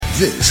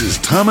This is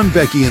Tom and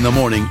Becky in the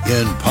Morning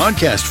in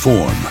podcast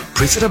form.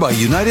 Presented by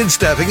United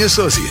Staffing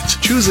Associates.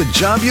 Choose a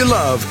job you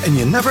love and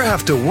you never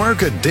have to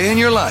work a day in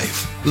your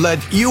life.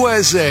 Let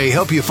USA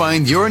help you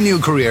find your new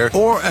career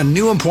or a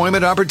new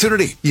employment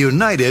opportunity.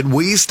 United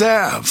We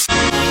Staff.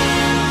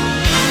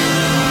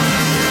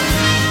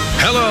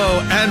 Hello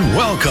and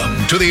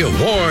welcome to the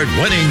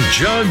award-winning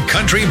Jug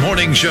Country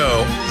Morning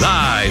Show,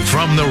 live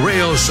from the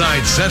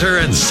Railside Center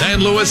in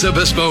San Luis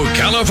Obispo,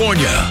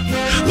 California.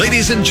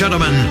 Ladies and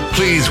gentlemen,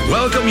 please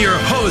welcome your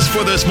hosts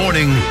for this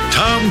morning,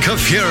 Tom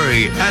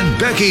Kafuri and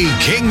Becky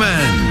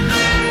Kingman.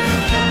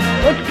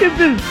 Let's get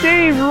this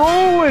day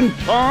rolling,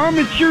 Tom.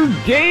 It's your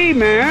day,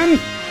 man.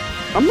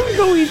 I'm going to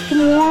go eat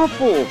some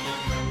waffles.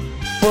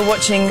 We're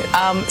watching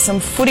some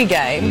footy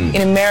game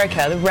in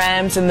America, the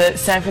Rams and the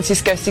San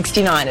Francisco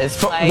 69ers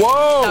play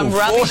some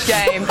rubbish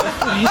game.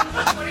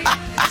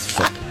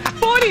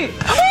 40!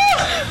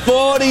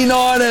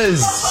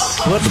 49ers!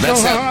 What's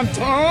going on,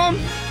 Tom?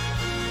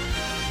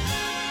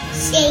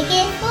 Shake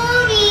it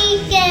for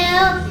me,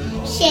 girl.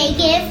 Shake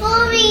it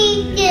for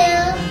me,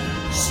 girl.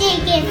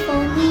 Shake it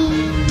for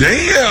me.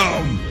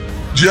 Damn!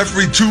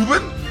 Jeffrey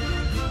Toobin?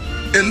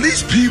 At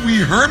least Pee Wee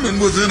Herman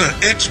was in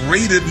an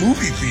X-rated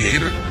movie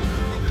theater.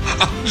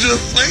 I'm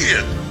just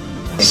saying.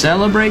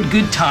 Celebrate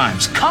good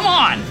times. Come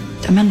on!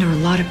 I'm under a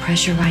lot of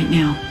pressure right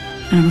now,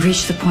 and I've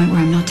reached the point where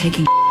I'm not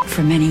taking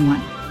from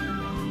anyone.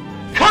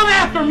 Come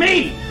after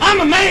me!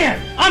 I'm a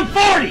man! I'm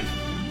 40!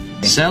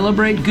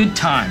 Celebrate good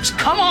times.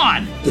 Come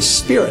on! The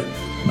spirit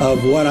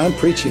of what I'm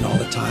preaching all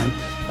the time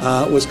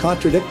was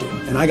contradicted,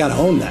 and I got to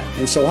own that.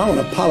 And so I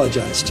want to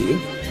apologize to you.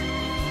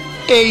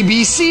 A,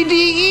 B, C,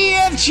 D, E,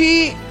 F,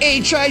 G,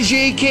 H, I,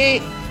 J,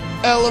 K,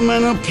 L, M,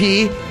 N, O,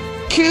 P,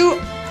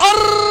 Q,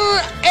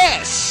 R,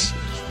 S,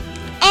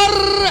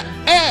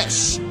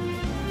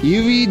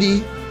 U, V,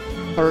 D,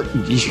 or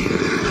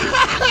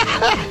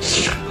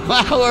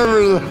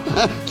however,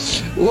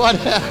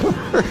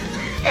 whatever.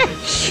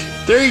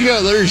 There you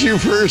go. There's your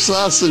first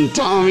lesson,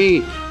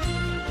 Tommy.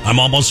 I'm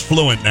almost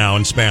fluent now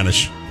in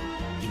Spanish.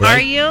 Right?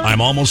 Are you?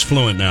 I'm almost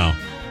fluent now.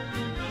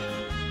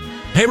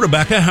 Hey,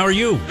 Rebecca, how are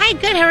you? Hi,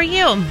 good. How are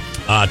you?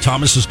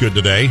 Thomas is good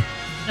today.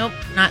 Nope,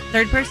 not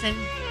third person.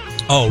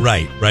 Oh,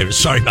 right.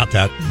 Sorry about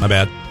that. My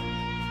bad.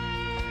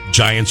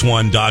 Giants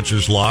won,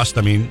 Dodgers lost.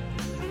 I mean,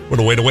 what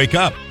a way to wake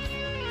up.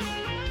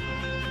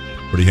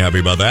 Pretty happy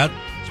about that.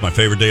 It's my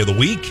favorite day of the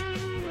week.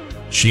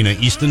 Sheena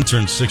Easton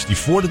turned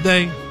 64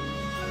 today.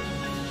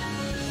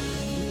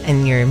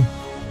 And you're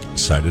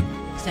excited?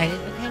 Excited,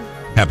 okay.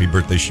 Happy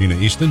birthday, Sheena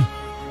Easton.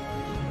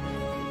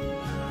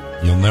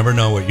 You'll never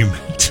know what you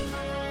meant.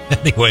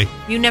 Anyway.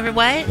 You never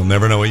what? You'll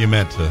never know what you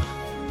meant to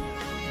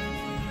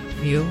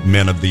you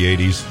men of the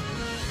 80s.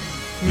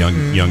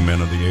 Young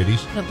men of the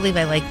 80s. I don't believe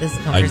I like this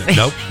conversation.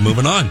 Nope.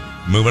 Moving on.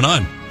 I don't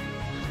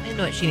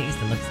know what Sheena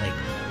Easton looks like.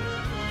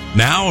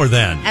 Now or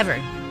then? Ever.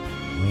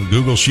 Well,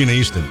 Google Sheena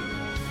Easton.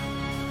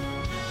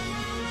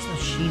 So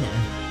Sheena.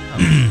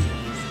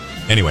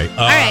 Oh. Anyway.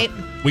 All right.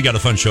 We got a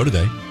fun show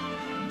today.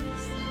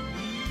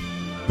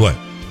 What?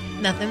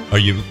 Nothing. Are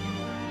you?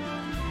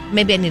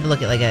 Maybe I need to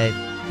look at like a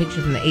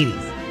picture from the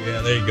 80s.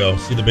 Yeah, there you go.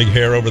 See the big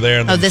hair over there?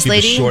 And this see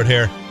lady? The short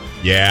hair?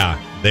 Yeah,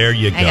 there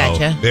you go. I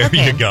gotcha. There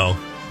okay. you go.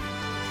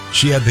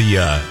 She had the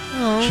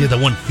she had the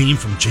one theme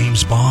from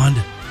James Bond.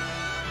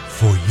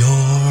 For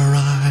your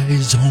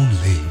eyes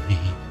only.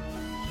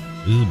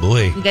 Ooh,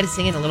 boy. You got to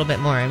sing it a little bit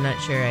more. I'm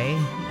not sure I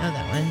know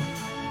that one.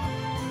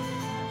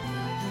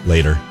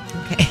 Later.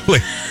 Okay.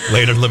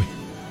 Later. Let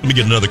me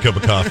get another cup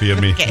of coffee in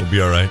me. Okay. We'll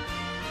be all right.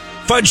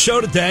 Fun show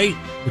today.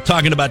 We're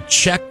talking about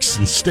checks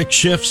and stick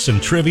shifts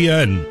and trivia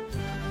and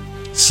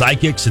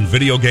psychics and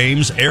video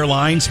games,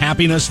 airlines,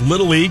 happiness,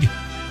 Little League.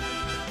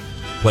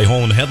 Play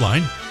hole in the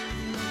headline.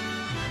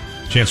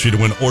 Chance for you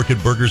to win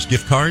Orchid Burgers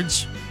gift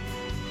cards.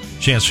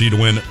 Chance for you to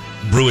win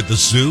Brew at the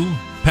Zoo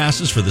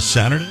passes for this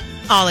Saturday.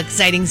 All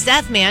exciting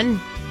stuff, man.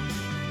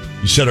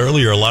 You said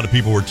earlier a lot of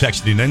people were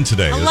texting in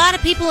today. A lot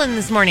of people in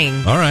this morning.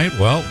 All right,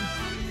 well,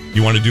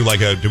 you want to do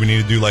do we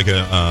need to do like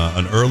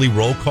an early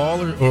roll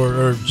call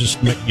or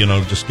just,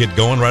 just get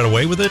going right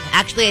away with it?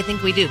 Actually, I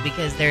think we do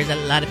because there's a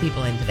lot of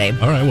people in today.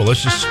 All right, well,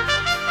 let's just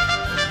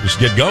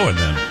get going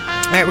then.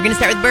 All right, we're going to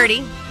start with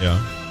Birdie. Yeah.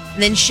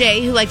 And then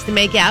Shay, who likes to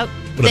make out.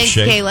 What Thanks,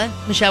 up, Shay?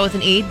 Kayla. Michelle with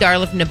an E.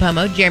 Darla from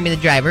Napomo. Jeremy the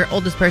driver.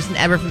 Oldest person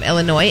ever from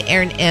Illinois.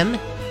 Aaron M.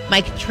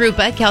 Mike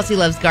Trupa. Kelsey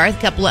loves Garth.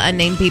 Couple of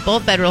unnamed people.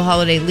 Federal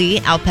Holiday Lee.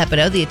 Al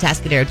Pepito, the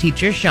Atascadero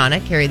teacher. Shauna,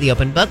 carry the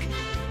open book.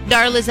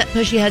 Darla's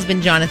pushy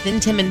husband, Jonathan.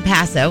 Tim in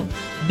Paso.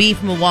 B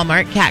from a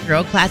Walmart.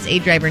 Catgirl. Class A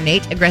driver,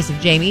 Nate. Aggressive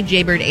Jamie.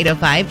 Jaybird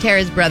 805.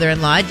 Tara's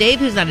brother-in-law. Dave,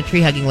 who's not a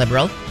tree-hugging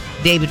liberal.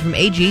 David from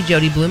AG.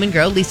 Jody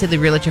Blumengrow. Lisa the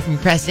realtor from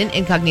Creston.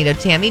 Incognito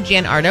Tammy.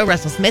 Jan Ardo.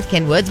 Russell Smith.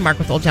 Ken Woods. Mark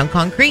with Old Town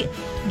Concrete.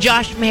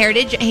 Josh from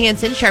Heritage.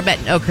 Hanson. Charbette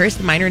and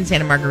Oakhurst. Minor in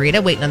Santa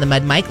Margarita. Waiting on the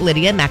Mud Mike.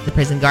 Lydia. Mac the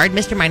prison guard.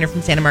 Mr. Minor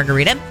from Santa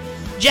Margarita.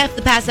 Jeff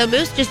the Paso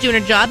Moose. Just doing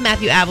her job.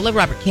 Matthew Avila.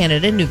 Robert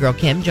Canada. New Girl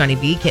Kim. Johnny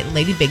B. Kitten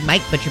Lady. Big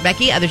Mike. Butcher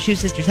Becky. Other Shoe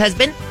Sisters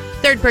husband.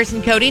 Third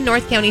person Cody,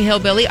 North County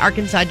Hillbilly,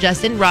 Arkansas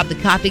Justin, Rob the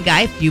Coffee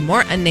Guy, a few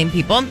more unnamed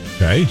people.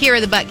 Okay.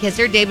 Kira the Butt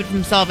Kisser, David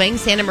from Solvang,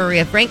 Santa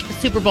Maria Frank,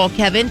 Super Bowl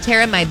Kevin,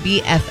 Tara my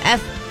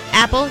BFF,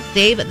 Apple,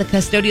 Dave the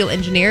Custodial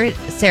Engineer,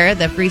 Sarah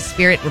the Free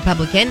Spirit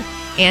Republican,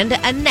 and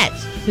Annette,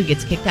 who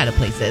gets kicked out of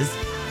places.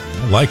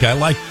 I like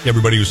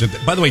everybody who's in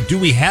there. By the way, do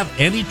we have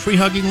any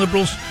tree-hugging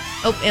liberals?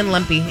 Oh, and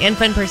Lumpy, and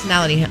Fun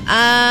Personality.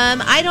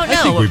 I don't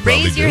know. think we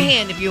Raise your do.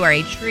 hand if you are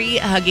a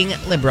tree-hugging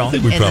liberal. I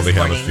think we probably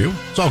have a morning. few.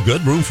 It's all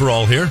good. Room for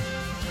all here.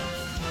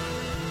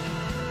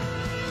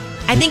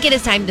 I think it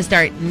is time to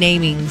start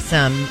naming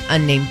some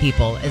unnamed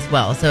people as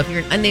well. So if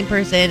you're an unnamed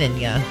person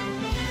and you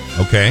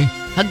Okay.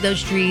 hug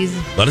those trees,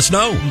 Let us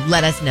know.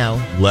 let us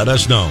know. Let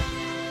us know.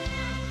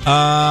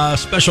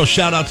 Special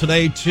shout out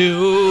today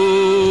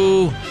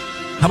to,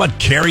 how about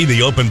Carrie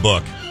the Open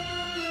Book?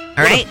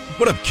 All right.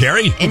 What up,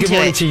 Carrie? Into Good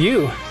morning it. to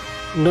you.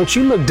 Don't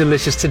you look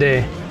delicious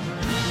today?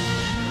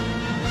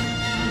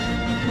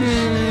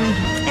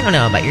 I don't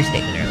know about your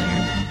statement earlier.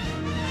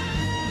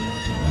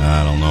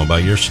 I don't know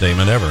about your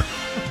statement ever.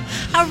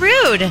 How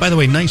rude. By the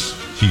way, nice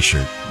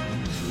t-shirt.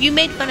 You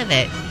made fun of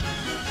it.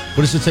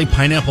 What does it say?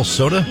 Pineapple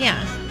soda?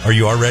 Yeah. Are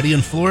you already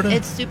in Florida?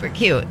 It's super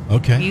cute.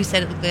 Okay. You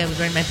said it looked like I was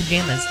wearing my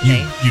pajamas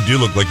today. You do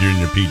look like you're in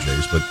your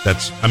PJs, but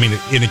that's, I mean,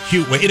 in a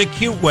cute way. In a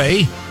cute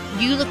way.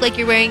 You look like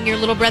you're wearing your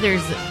little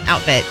brother's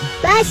outfit.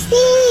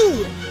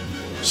 Busty!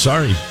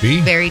 Sorry,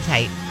 B. Very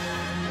tight.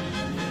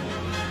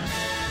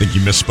 I think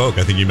you misspoke.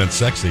 I think you meant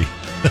sexy.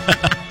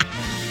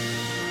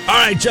 All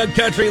right, Jug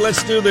Country,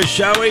 let's do this,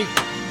 shall we?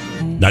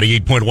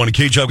 98.1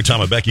 K-Jug with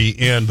Tom and Becky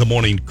in the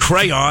morning.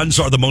 Crayons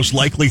are the most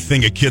likely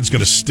thing a kid's going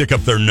to stick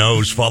up their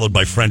nose, followed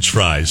by French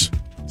fries.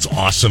 It's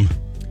awesome.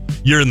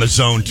 You're in the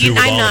zone, too,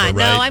 with I'm Oliver, not.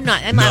 right? No, I'm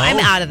not. I'm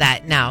No? out of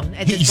that now.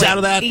 At this He's point. out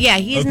of that? Yeah,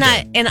 he's Okay.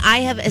 not. And I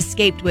have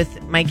escaped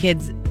with my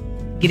kids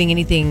getting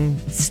anything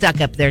stuck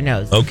up their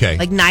nose. Okay.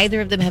 Like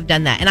neither of them have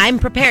done that. And I'm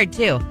prepared,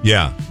 too.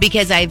 Yeah.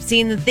 Because I've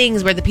seen the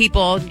things where the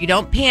people, you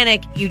don't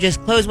panic, you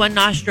just close one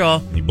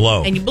nostril. You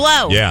blow. And you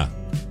blow. Yeah.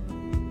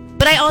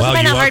 But I also Well,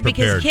 find it you are hard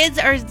because prepared. kids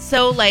are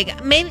so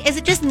like, maybe, is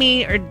it just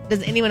me or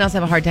does anyone else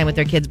have a hard time with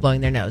their kids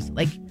blowing their nose?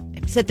 Like,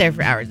 sit there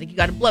for hours. Like, you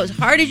got to blow as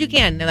hard as you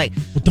can. They're like,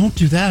 Well, don't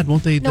do that.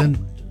 Won't they No.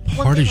 then?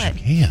 Well, Hard they as what?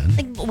 you can.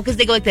 like, because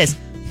they go like this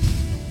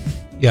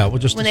Yeah, well,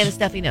 just when they have a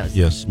stuffy nose.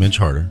 Yes, smidge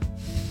harder.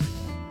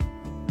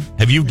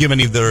 Have you given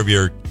either of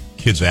your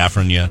kids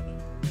Afrin yet?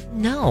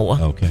 No.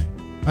 Okay.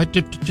 I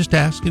just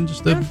asking,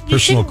 just a You personal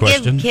shouldn't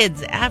question. give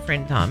kids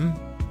Afrin, Tom.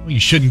 Well, you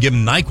shouldn't give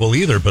them NyQuil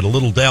either, but a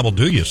little dab will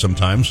do you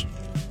sometimes.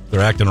 They're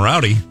acting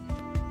rowdy.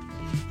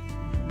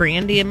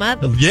 Brandy him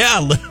up. Yeah,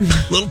 a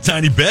little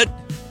tiny bit.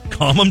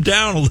 Calm them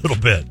down a little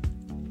bit.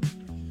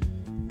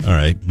 All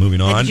right,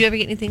 moving on. Did you ever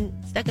get anything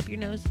stuck up your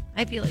nose?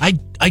 I feel like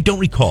I don't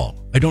recall.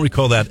 I don't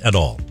recall that at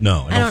all.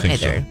 No, I don't think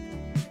either.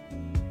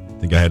 so.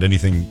 Think I had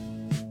anything?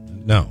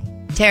 No.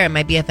 Tara,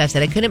 my BFF,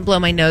 said I couldn't blow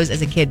my nose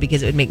as a kid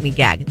because it would make me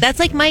gag. That's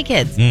like my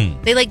kids.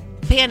 They like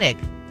panic.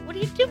 What do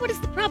you do? What is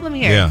the problem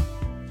here? Yeah.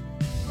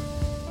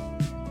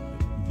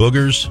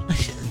 Boogers,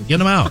 get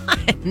them out.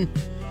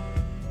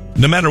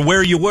 No matter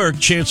where you work,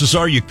 chances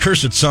are you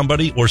curse at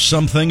somebody or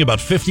something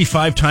about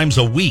 55 times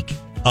a week.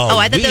 Oh,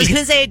 I thought I was going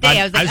to say a day.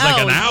 I was like,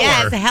 an hour.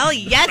 yes, hell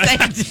yes,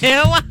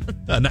 I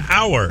do. An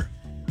hour.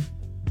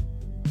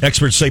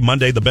 Experts say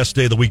Monday, the best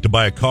day of the week to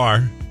buy a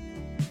car.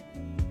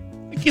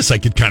 I guess I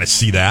could kind of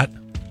see that.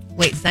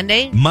 Wait,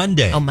 Sunday?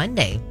 Monday. Oh,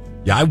 Monday.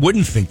 Yeah, I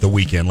wouldn't think the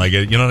weekend. Like,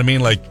 you know what I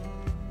mean? Like,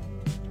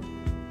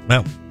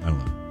 well, I don't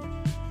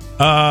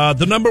know.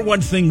 The number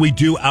one thing we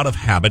do out of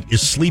habit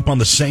is sleep on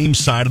the same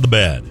side of the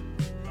bed.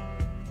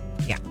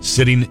 Yeah.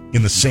 Sitting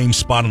in the same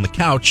spot on the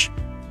couch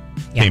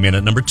came in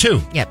at number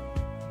 2. Yep.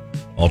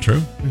 All true?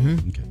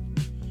 Mm-hmm. Okay.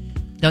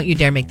 Don't you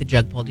dare make the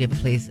jug pull. Do you have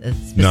a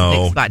specific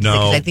No, spot to no, sit?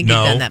 'Cause I think no,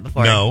 you've done that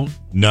before.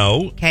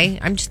 No. Okay,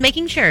 I'm just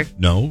making sure.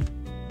 No.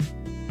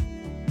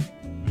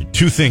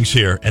 2 things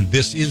here, and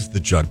this is the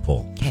jug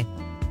pull. Okay.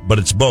 But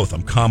it's both.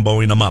 I'm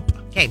comboing them up.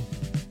 Okay.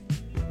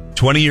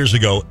 20 years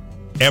ago,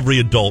 every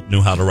adult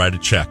knew how to write a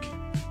check.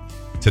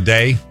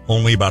 Today,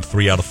 only about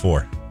 3 out of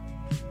 4.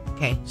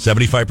 Okay.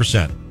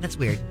 75%. That's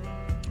weird.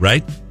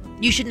 Right?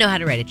 You should know how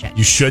to write a check.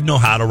 You should know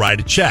how to write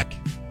a check.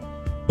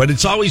 But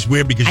it's always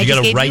weird because I you just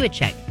got to gave write. you a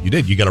check. You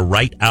did. You got to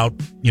write out,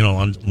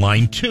 on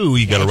line 2,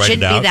 you got to It write it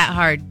shouldn't out. be that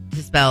hard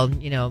to spell,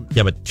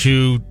 Yeah, but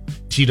 2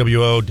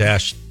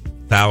 TWO-1000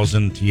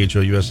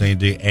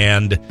 THOUSAND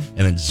and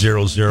then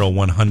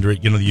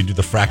 00100. You do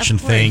the fraction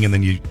thing, and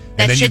then you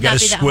got should to not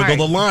be that squiggle hard.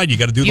 the line. You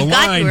got to do You've the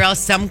got line. to, or else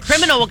some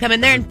criminal will come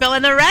in there and fill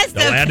in the rest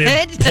They'll of add in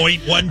it. $0.12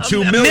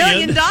 $1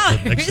 million. million.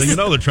 Next thing you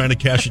know, they're trying to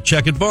cash a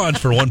check at Bonds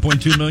for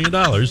 $1.2 million.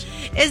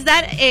 Is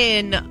that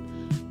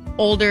an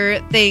older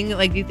thing?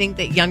 Like, do you think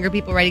that younger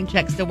people writing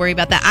checks still worry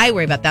about that? I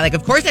worry about that. Like,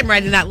 of course I'm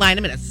writing that line.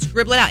 I'm going to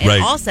scribble it out. And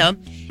Right. also,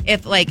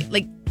 if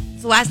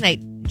so last night,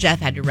 Jeff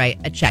had to write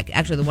a check.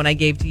 Actually, the one I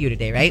gave to you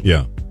today, right?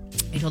 Yeah.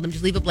 I told him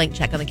just leave a blank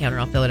check on the counter.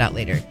 I'll fill it out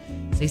later.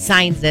 So he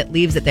signs it,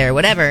 leaves it there,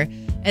 whatever.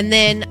 And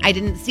then I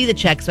didn't see the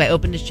check, so I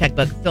opened his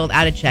checkbook, filled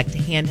out a check to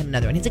hand him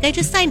another one. He's like, I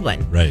just signed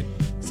one. Right.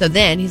 So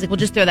then he's like, well,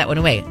 just throw that one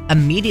away.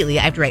 Immediately,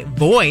 I have to write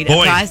void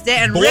across it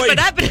and rip it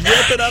up. Rip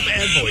it up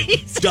and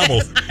void.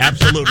 Double.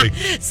 Absolutely.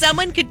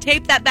 Someone could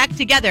tape that back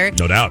together.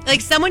 No doubt. Like,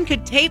 someone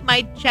could tape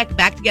my check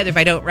back together if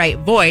I don't write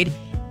void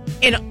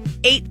in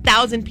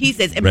 8,000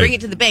 pieces and bring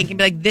it to the bank and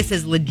be like, this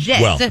is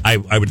legit. Well,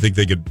 I would think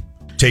they could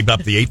tape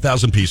up the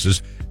 8,000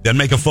 pieces, then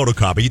make a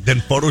photocopy, then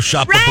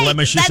Photoshop the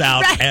blemishes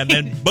out, and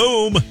then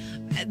boom.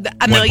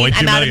 I'm out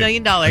 $1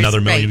 million.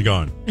 Another $1 million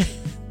gone.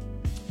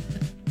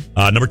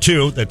 Number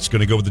 2, that's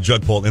going to go with the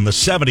jug poll. In the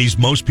 70s,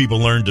 most people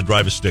learned to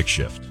drive a stick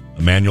shift,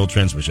 a manual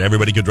transmission.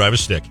 Everybody could drive a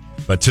stick.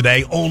 But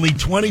today, only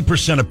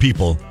 20% of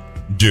people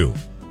do.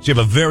 So you have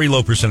a very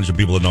low percentage of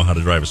people that know how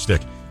to drive a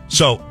stick.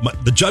 So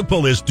the jug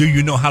poll is, do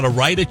you know how to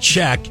write a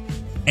check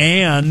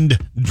and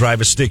drive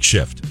a stick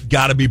shift?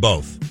 Got to be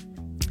both.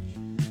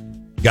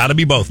 Got to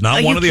be both,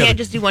 not one or the other. You can't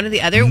just do one or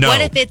the other? No.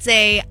 What if it's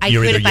a I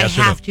You're could either if yes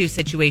I or have no. to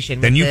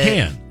situation? Then with you the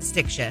can.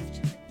 Stick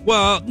shift.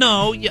 Well,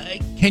 no.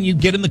 Can you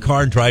get in the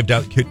car and drive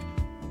down?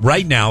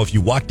 Right now, if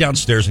you walk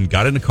downstairs and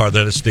got in a car that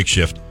had a stick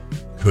shift,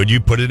 could you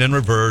put it in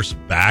reverse,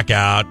 back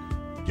out,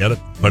 get it,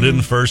 put it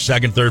in first,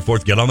 second, third,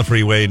 fourth, get on the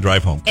freeway and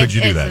drive home? Could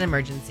you do that? It's an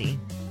emergency.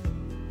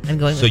 I'm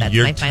going so with that. So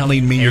you're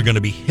telling me you're going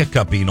to be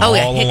hiccuping all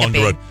along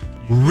the road?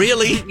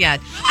 Really? Yeah.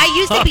 I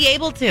used to be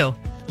able to.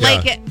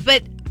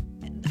 But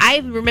I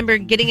remember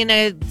getting in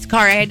a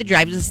car I had to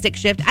drive. It was a stick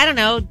shift. I don't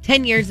know,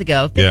 10 years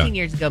ago, 15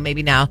 years ago,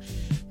 maybe now.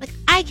 Like,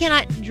 I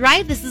cannot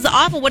drive. This is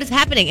awful. What is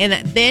happening? And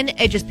then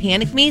it just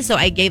panicked me, so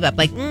I gave up.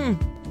 Like,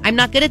 I'm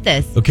not good at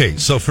this. Okay,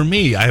 so for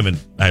me, I haven't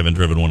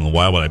driven one in a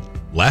while. But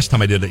last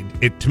time I did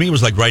it, to me, it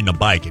was like riding a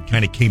bike. It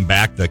kind of came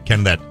back,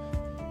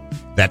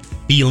 that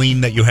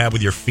feeling that you have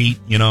with your feet,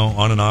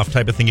 on and off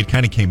type of thing. It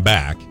kind of came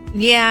back.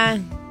 Yeah,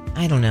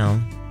 I don't know.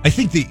 I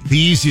think the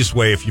easiest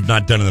way, if you've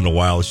not done it in a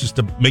while, is just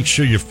to make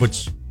sure your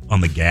foot's on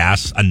the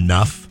gas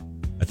enough.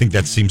 I think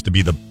that seems to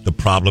be the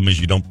problem, is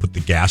you don't put the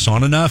gas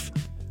on enough.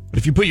 But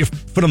if you put your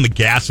foot on the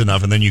gas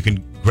enough, and then you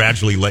can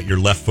gradually let your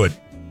left foot,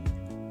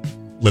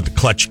 let the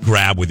clutch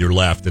grab with your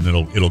left, and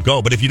it'll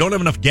go. But if you don't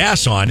have enough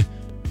gas on,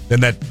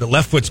 then the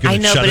left foot's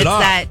going to shut it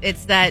off. I know, but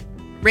it's that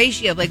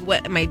ratio of like,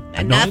 what am I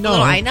enough?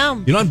 I know.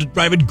 You don't have to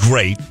drive it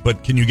great,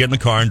 but can you get in the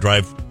car and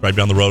drive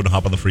down the road and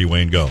hop on the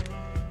freeway and go?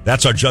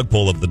 That's our jug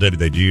poll of the day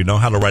today. Do you know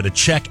how to write a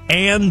check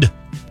and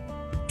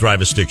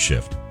drive a stick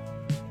shift?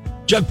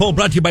 Jug poll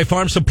brought to you by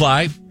Farm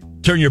Supply.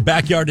 Turn your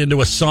backyard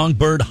into a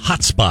songbird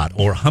hotspot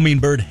or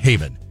hummingbird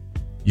haven.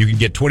 You can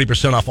get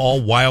 20% off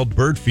all wild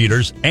bird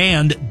feeders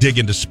and dig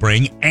into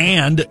spring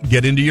and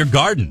get into your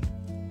garden.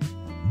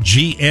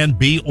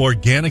 G&B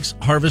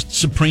Organics Harvest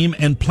Supreme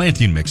and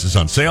Planting Mix is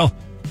on sale.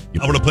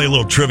 I want to play a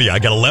little trivia. I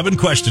got 11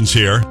 questions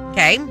here.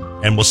 Okay.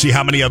 And we'll see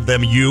how many of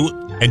them you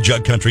and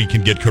Jug Country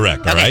can get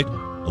correct. All right?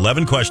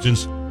 11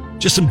 questions.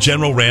 Just some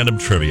general random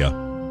trivia.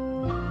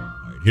 All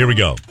right, here we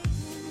go.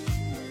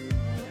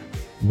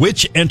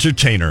 Which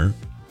entertainer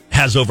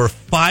has over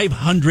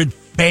 500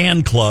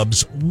 fan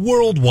clubs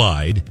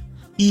worldwide,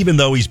 even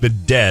though he's been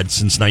dead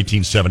since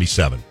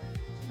 1977?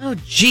 Oh,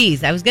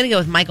 geez. I was going to go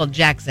with Michael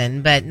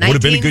Jackson, but would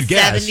have been a good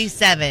guess.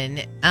 1977.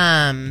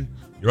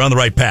 You're on the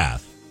right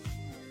path.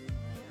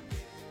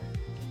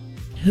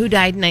 Who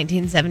died in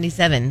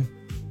 1977?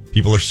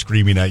 People are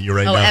screaming at you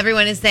right now. Oh,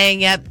 everyone is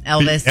saying, yep,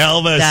 Elvis.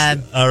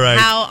 Elvis. All right.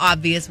 How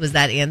obvious was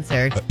that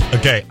answer?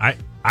 Okay,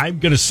 I'm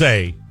going to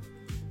say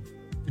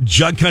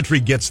Jug Country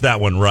gets that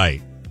one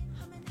right.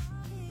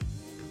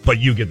 But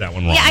you get that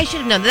one wrong. Yeah, I should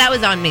have known. That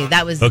was on me.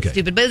 That was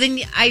stupid. But then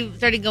I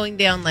started going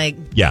down like...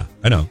 Yeah,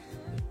 I know.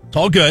 It's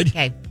all good.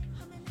 Okay.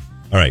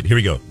 All right, here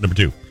we go. Number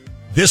 2.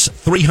 This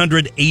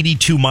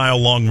 382-mile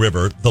long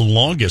river, the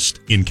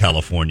longest in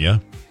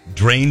California,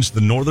 drains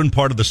the northern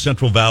part of the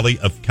Central Valley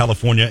of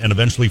California and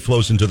eventually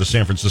flows into the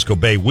San Francisco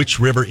Bay. Which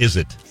river is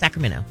it?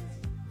 Sacramento.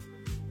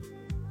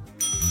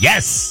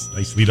 Yes!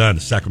 Nicely done,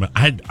 Sacramento.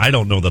 I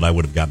don't know that I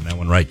would have gotten that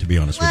one right, to be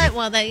honest with you.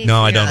 Well, I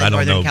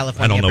don't know.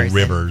 California I don't know person.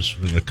 Rivers.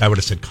 I would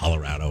have said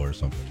Colorado or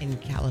something. In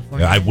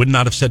California. I would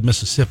not have said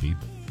Mississippi.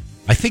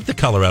 I think the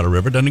Colorado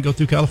River doesn't go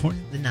through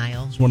California. The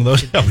Nile. It's one of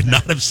those. I would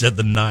not have said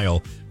the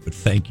Nile, but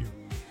thank you.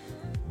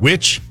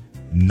 Which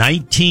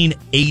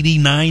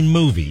 1989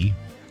 movie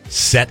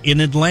set in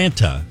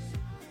Atlanta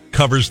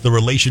covers the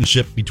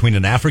relationship between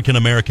an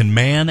African-American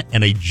man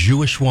and a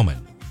Jewish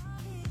woman?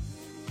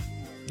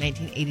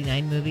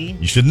 1989 movie?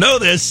 You should know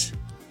this.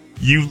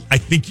 I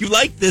think you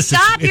like this.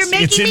 Stop, you're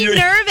making me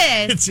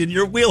nervous. It's in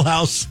your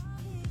wheelhouse.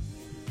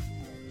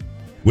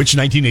 Which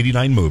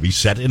 1989 movie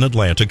set in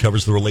Atlanta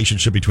covers the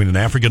relationship between an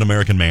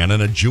African-American man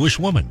and a Jewish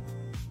woman?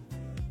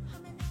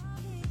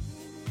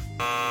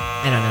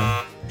 I don't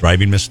know.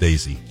 Driving Miss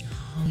Daisy.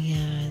 Oh,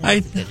 yeah.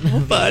 That's a good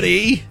movie.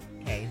 Buddy.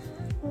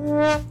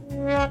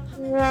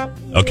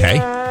 Okay.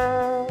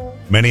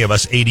 Many of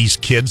us 80s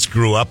kids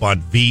grew up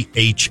on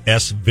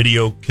VHS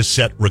video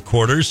cassette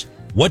recorders.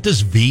 What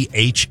does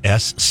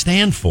VHS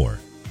stand for?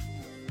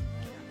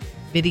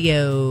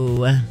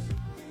 Video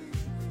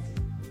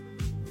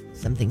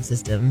something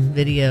system.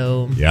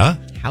 Video. Yeah?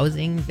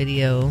 Housing.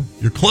 Video.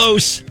 You're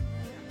close.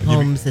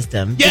 Home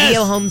system. Yes!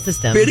 Video home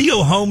system.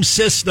 Video home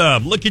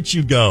system. Look at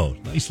you go.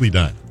 Nicely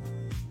done.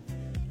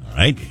 All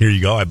right, here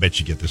you go. I bet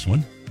you get this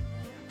one.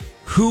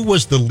 Who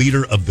was the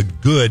leader of the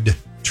good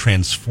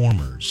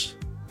Transformers?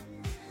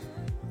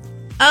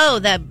 Oh,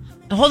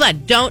 hold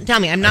on. Don't tell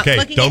me. I'm not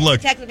looking at the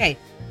text. Okay.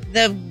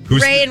 The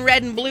gray and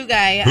red and blue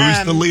guy.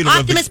 Who's the leader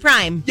Optimus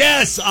Prime.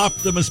 Yes,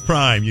 Optimus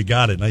Prime. You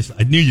got it. Nice.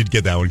 I knew you'd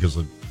get that one because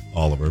of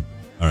Oliver.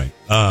 All right.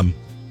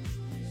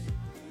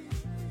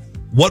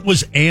 What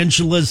was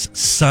Angela's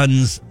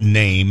son's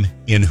name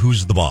in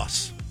Who's the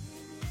Boss?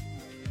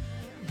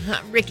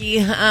 Ricky.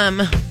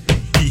 Oh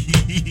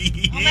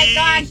my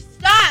gosh,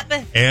 stop!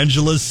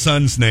 Angela's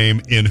son's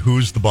name in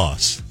Who's the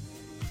Boss?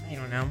 I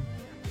don't know.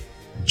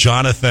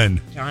 Jonathan.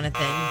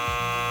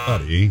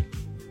 Buddy.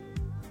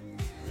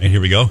 And here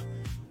we go.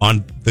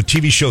 On the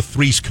TV show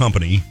Three's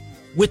Company,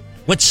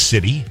 what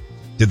city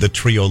did the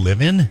trio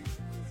live in?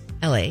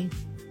 L.A.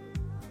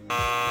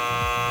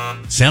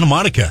 Santa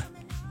Monica.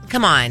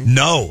 Come on.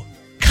 No.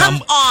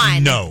 Come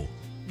on. No.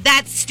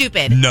 That's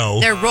stupid. No.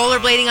 They're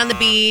rollerblading on the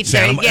beach.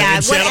 Santa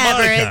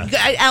Whatever.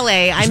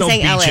 L.A. I'm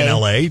saying There's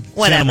no L.A. beach in L.A.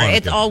 Whatever.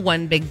 It's all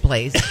one big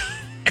place.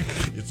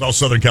 It's all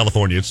Southern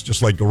California. It's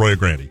just like Arroyo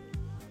Grande.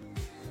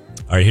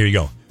 All right, here you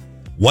go.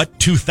 What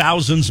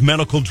 2000s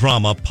medical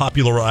drama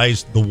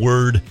popularized the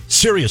word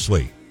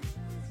seriously?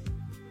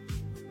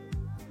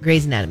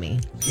 Grey's Anatomy.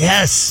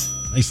 Yes.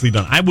 Nicely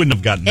done. I wouldn't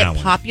have gotten that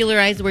one.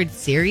 Popularized the word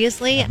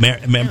seriously?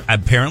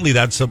 Apparently,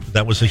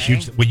 that was a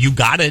huge... Well, you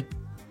got it.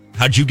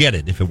 How'd you get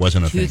it if it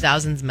wasn't a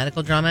 2000s thing?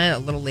 medical drama, a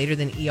little later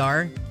than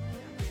ER. Okay.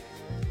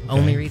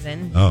 Only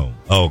reason. Oh,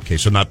 okay.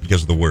 So not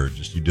because of the word,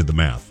 just you did the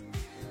math.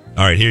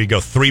 All right, here you go.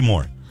 3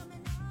 more.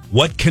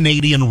 What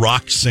Canadian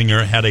rock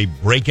singer had a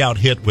breakout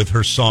hit with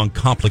her song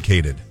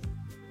Complicated?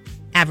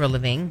 Avril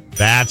Lavigne.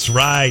 That's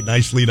right.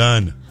 Nicely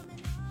done.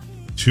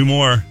 2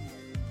 more.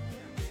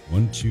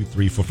 1, 2,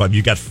 3, 4, 5.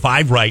 You got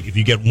 5 right. If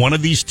you get one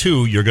of these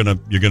 2, you're gonna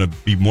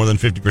be more than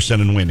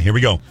 50% and win. Here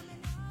we go.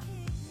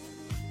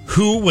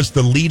 Who was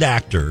the lead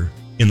actor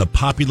in the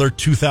popular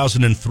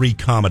 2003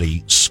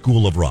 comedy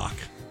School of Rock?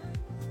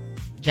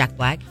 Jack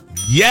Black.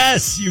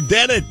 Yes, you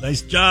did it.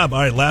 Nice job.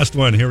 All right, last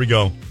one. Here we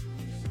go.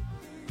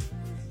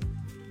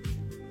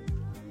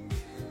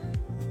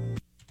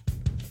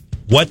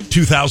 What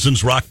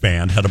 2000s rock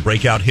band had a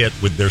breakout hit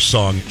with their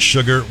song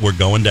Sugar, We're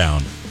Going Down?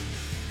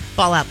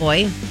 Fall Out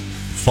Boy.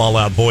 Fall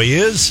Out Boy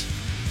is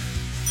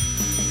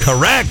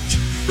correct.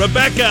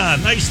 Rebecca,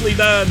 nicely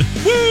done.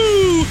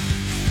 Woo!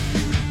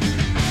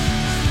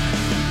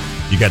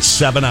 You got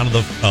 7 out of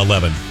the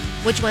 11.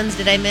 Which ones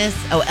did I miss?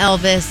 Oh,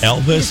 Elvis. Elvis.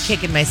 I'm just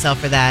kicking myself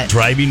for that.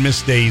 Driving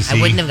Miss Daisy.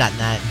 I wouldn't have gotten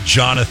that.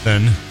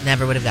 Jonathan.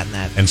 Never would have gotten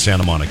that. And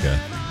Santa Monica.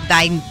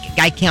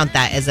 I count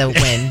that as a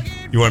win.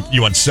 You want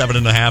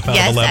 7.5 out of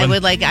 11? Yes, I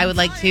would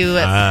like to.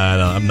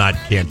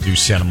 Can't do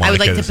Santa Monica. I would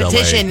like to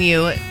petition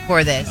you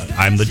for this.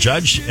 I'm the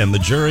judge and the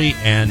jury,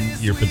 and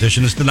your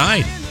petition is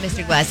denied.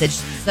 Mr.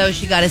 Glassage, so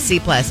she got a C+.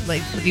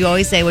 Like, what do you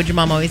always say? What'd your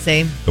mom always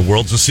say? The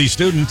world's a C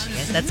student.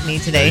 Yes, that's me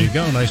today. There you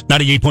go. Nice.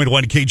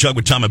 98.1 K-Jug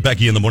with Tom and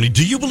Becky in the morning.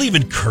 Do you believe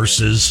in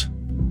curses?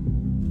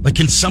 Like,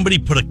 can somebody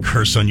put a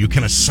curse on you?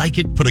 Can a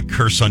psychic put a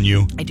curse on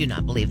you? I do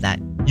not believe that.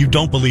 You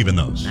don't believe in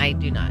those? I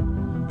do not.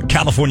 A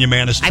California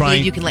man is trying... I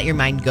believe you can let your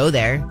mind go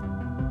there.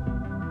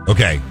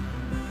 Okay.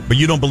 But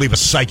you don't believe a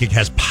psychic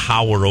has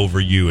power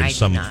over you in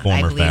some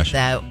form or fashion?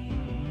 I believe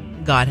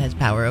that God has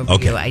power over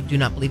you. I do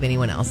not believe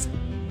anyone else.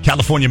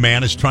 California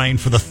man is trying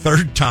for the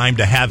 3rd time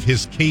to have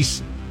his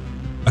case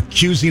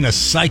accusing a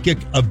psychic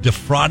of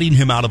defrauding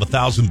him out of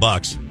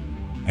 $1,000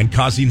 and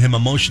causing him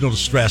emotional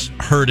distress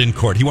heard in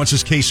court. He wants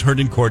his case heard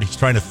in court. He's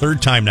trying a 3rd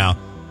time now.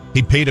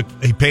 He paid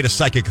a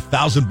psychic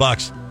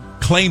 $1,000,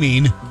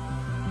 claiming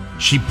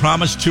she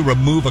promised to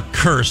remove a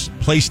curse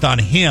placed on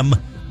him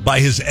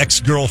by his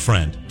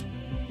ex-girlfriend.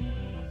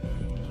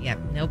 Yeah,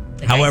 nope.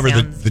 However,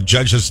 the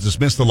judge has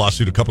dismissed the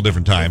lawsuit a couple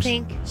different times,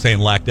 saying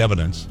lacked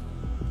evidence.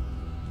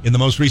 In the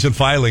most recent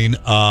filing,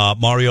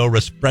 Mario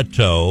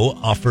Restrepo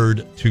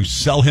offered to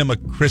sell him a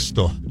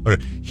crystal. Or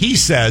he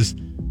says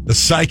the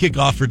psychic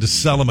offered to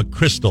sell him a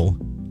crystal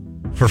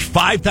for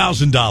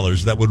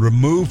 $5,000 that would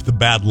remove the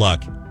bad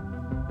luck.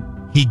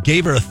 He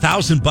gave her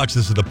 $1,000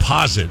 as a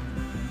deposit.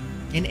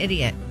 An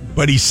idiot.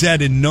 But he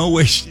said in no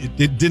way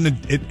it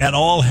didn't at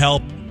all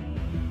help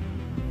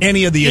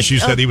any of the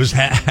issues that he was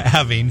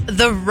having.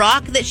 The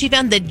rock that she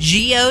found, the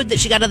geode that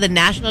she got out of the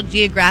National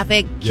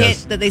Geographic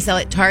kit that they sell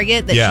at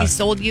Target that she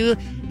sold you,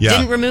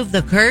 didn't remove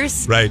the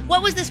curse. Right.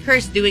 What was this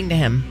curse doing to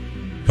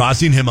him?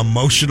 Causing him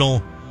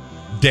emotional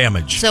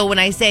damage. So when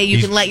I say you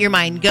can let your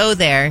mind go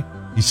there.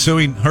 He's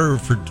suing her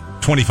for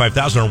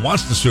 $25,000 or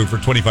wants to sue her for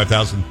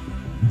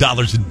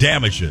 $25,000 in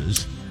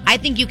damages. I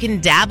think you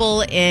can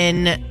dabble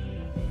in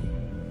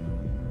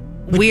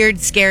weird,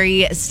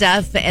 scary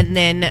stuff and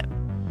then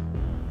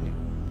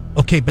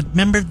Okay, but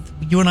remember,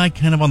 you and I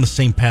kind of on the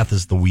same path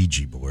as the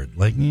Ouija board.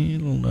 Like, you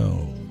don't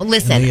know.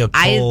 Listen,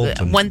 I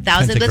 1,000.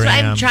 That's what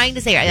I'm trying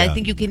to say. Yeah. I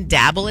think you can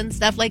dabble in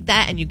stuff like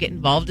that, and you get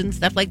involved in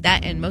stuff like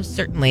that, and most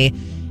certainly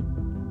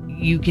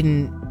you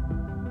can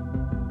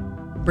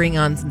bring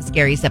on some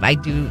scary stuff. I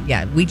do,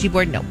 Ouija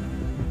board, no.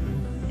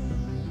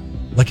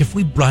 Like if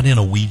we brought in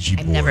a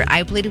Ouija board.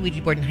 I played a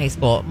Ouija board in high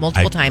school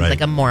multiple times,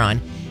 like a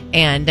moron.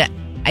 And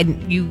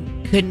you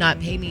could not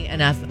pay me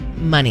enough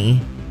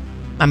money.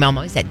 My mom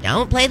always said,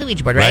 don't play the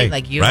Ouija board, right?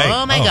 Like,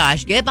 oh my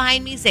gosh, get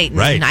behind me, Satan.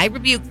 Right. And I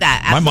rebuke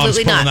that. Absolutely my mom's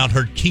pulling not. out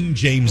her King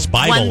James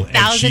Bible.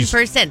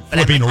 1,000%. But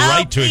flipping I'm like,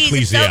 right to please,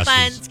 Ecclesiastes. It's so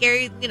fun,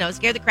 scary,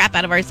 scare the crap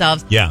out of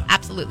ourselves. Yeah.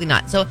 Absolutely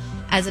not. So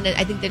I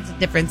think there's a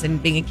difference in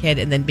being a kid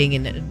and then being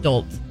an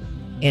adult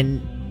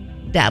in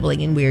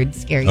dabbling in weird,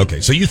 scary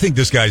Okay, so you think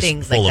this guy's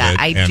things full like that.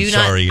 of it? I do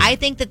not. I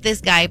think that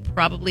this guy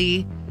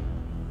probably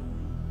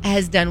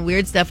has done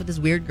weird stuff with his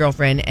weird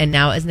girlfriend, and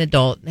now as an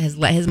adult has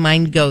let his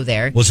mind go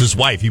there. Was his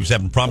wife? He was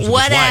having problems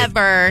with his wife.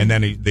 Whatever. And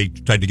then they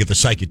tried to get the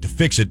psychic to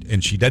fix it,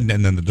 and she didn't.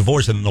 And then the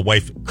divorce, and then the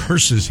wife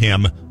curses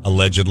him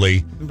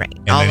allegedly. Right.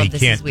 And all then of he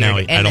this can't is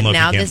weird. now. I don't know if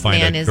he can't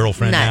find a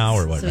girlfriend nuts. now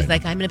or what. So he's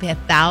like, I'm going to pay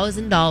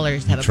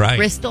 $1,000 to have a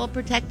crystal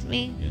protect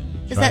me. Yeah,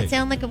 does that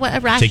sound like a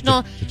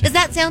rational? Does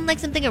that sound like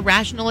something a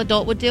rational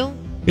adult would do?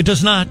 It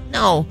does not.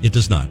 No, it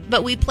does not.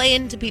 But we play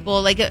into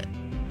people like a.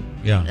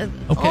 Yeah.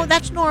 Okay. Oh,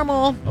 that's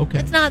normal.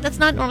 Okay. That's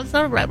not normal. It's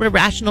not a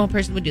rational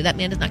person would do. That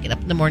man does not get up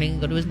in the morning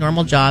and go to his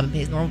normal job and pay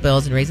his normal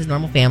bills and raise his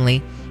normal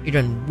family. You're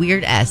doing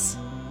weird S.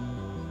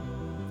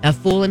 A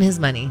fool and his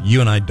money.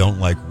 You and I don't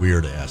like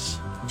weird S.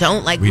 We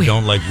don't like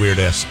weird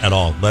S at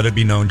all. Let it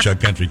be known, Chuck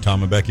Country,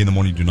 Tom and Becky in the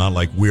morning do not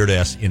like weird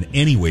S in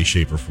any way,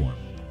 shape, or form.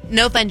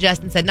 No Fun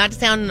Justin said, not to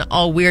sound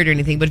all weird or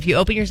anything, but if you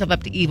open yourself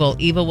up to evil,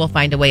 evil will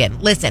find a way in.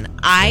 Listen,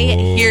 I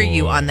hear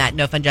you on that,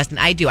 No Fun Justin.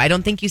 I do. I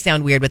don't think you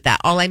sound weird with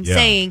that. All I'm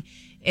saying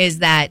is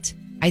that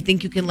I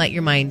think you can let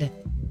your mind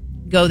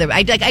go there.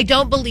 I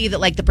don't believe that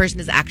like the person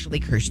has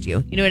actually cursed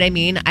you. You know what I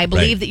mean? I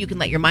believe that you can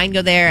let your mind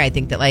go there. I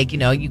think that like,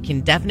 you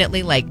can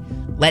definitely like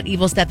let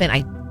evil step in.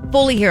 I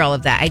fully hear all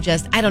of that. I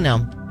don't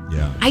know.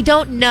 Yeah. I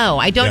don't know.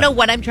 I don't know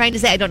what I'm trying to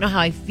say. I don't know how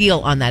I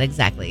feel on that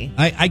exactly.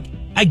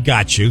 I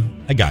got you.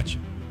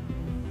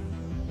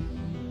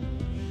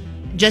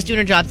 Just Doing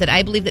Her Job said,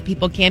 I believe that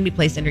people can be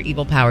placed under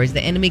evil powers.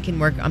 The enemy can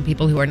work on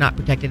people who are not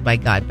protected by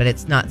God, but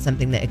it's not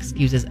something that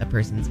excuses a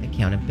person's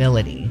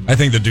accountability. I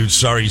think the dude's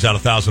sorry he's out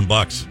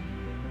 $1,000.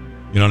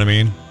 You know what I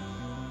mean?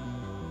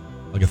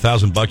 Like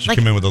 $1,000, you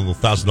come in with a little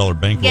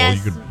 $1,000 bankroll. Yes,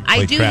 you could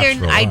play craps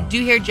for a while. I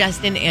do hear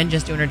Justin and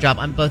Just Doing Her Job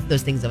on both of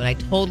those things, though, and I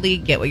totally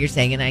get what you're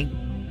saying, and I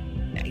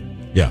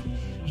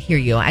hear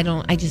you. I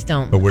just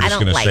don't. But we're just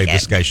going to say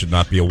this guy should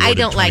not be awarded. I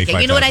don't like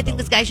it. You know what I think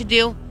this guy should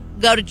do?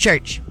 Go to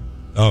church.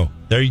 Oh,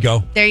 there you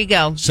go. There you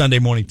go. Sunday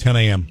morning, 10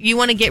 a.m. You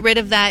want to get rid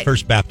of that?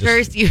 First Baptist.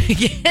 First, you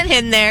get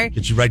in there.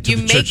 Get you right to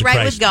the Church of Christ. You make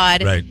right with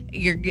God. Right.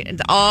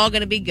 It's all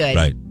going to be good.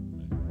 Right.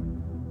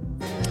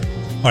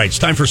 All right, it's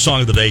time for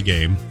Song of the Day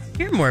game.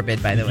 You're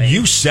morbid, by the way.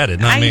 You said it,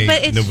 not me.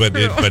 But it's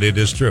true. But it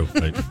is true.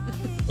 Right.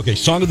 Okay,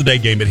 Song of the Day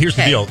game. But here's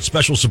the deal.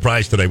 Special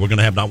surprise today. We're going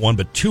to have not one,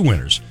 but two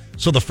winners.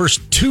 So the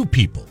first two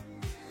people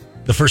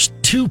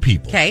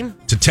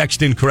to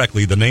text in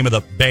correctly the name of the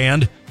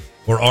band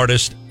or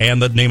artist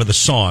and the name of the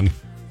song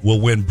will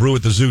win Brew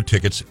at the Zoo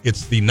tickets.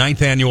 It's the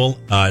 9th annual.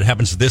 It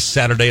happens this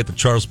Saturday at the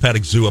Charles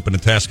Paddock Zoo up in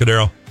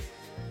Atascadero.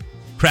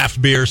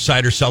 Craft beer,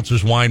 cider,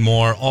 seltzers, wine,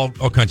 more, all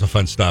kinds of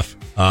fun stuff.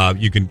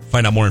 You can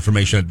find out more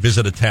information at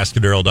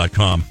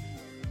visitatascadero.com.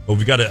 But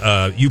we've got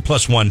a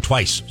U+1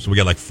 twice, so we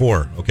got like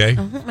 4, okay?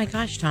 Oh, my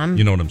gosh, Tom.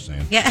 You know what I'm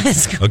saying.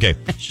 Yes. Okay.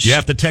 You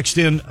have to text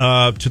in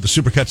to the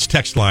Supercuts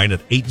text line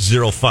at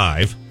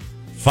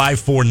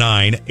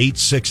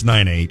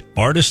 805-549-8698.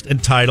 Artist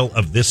and title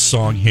of this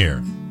song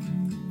here.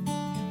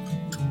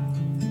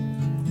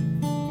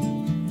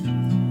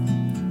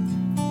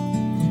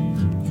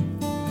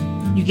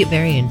 You get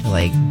very into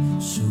like...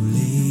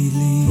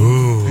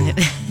 Ooh.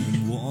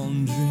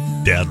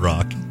 Dad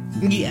rock.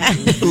 Yeah. A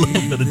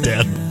little bit of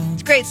dad rock.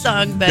 It's a great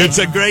song, but... It's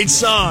a great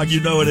song.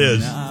 You know it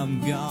is.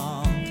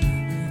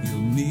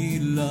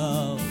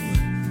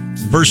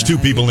 First two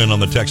people in on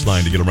the text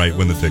line to get them right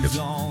win the tickets.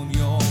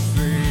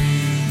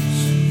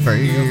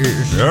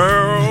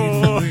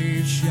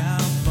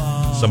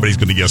 Somebody's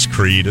going to guess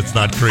Creed. It's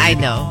not Creed. I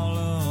know.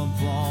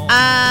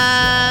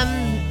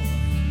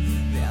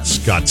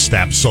 Scott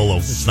Stapp solo.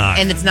 It's not.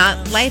 And it's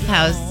not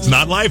Lifehouse. It's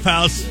not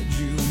Lifehouse.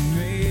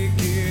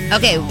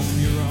 Okay.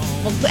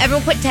 Well,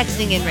 everyone quit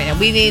texting in right now.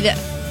 We need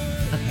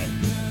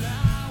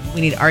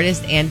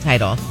artist and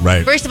title.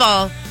 Right. First of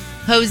all,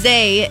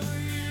 Jose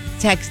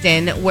text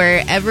in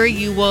Wherever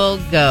You Will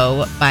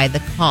Go by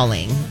The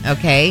Calling.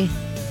 Okay?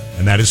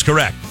 And that is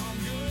correct.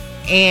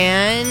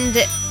 And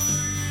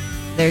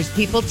there's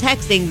people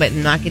texting but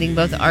not getting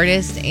both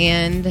artist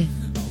and...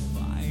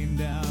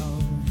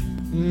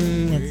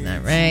 that's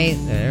not right.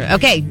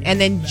 Okay,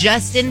 and then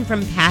Justin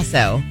from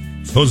Paso.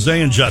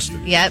 Jose and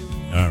Justin. Yep.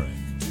 All right.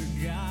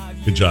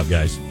 Good job,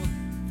 guys.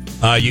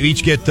 You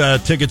each get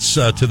tickets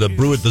to the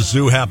Brew at the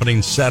Zoo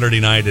happening Saturday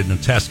night in the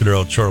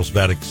Atascadero Charles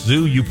Vaddick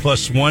Zoo. You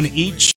plus one each.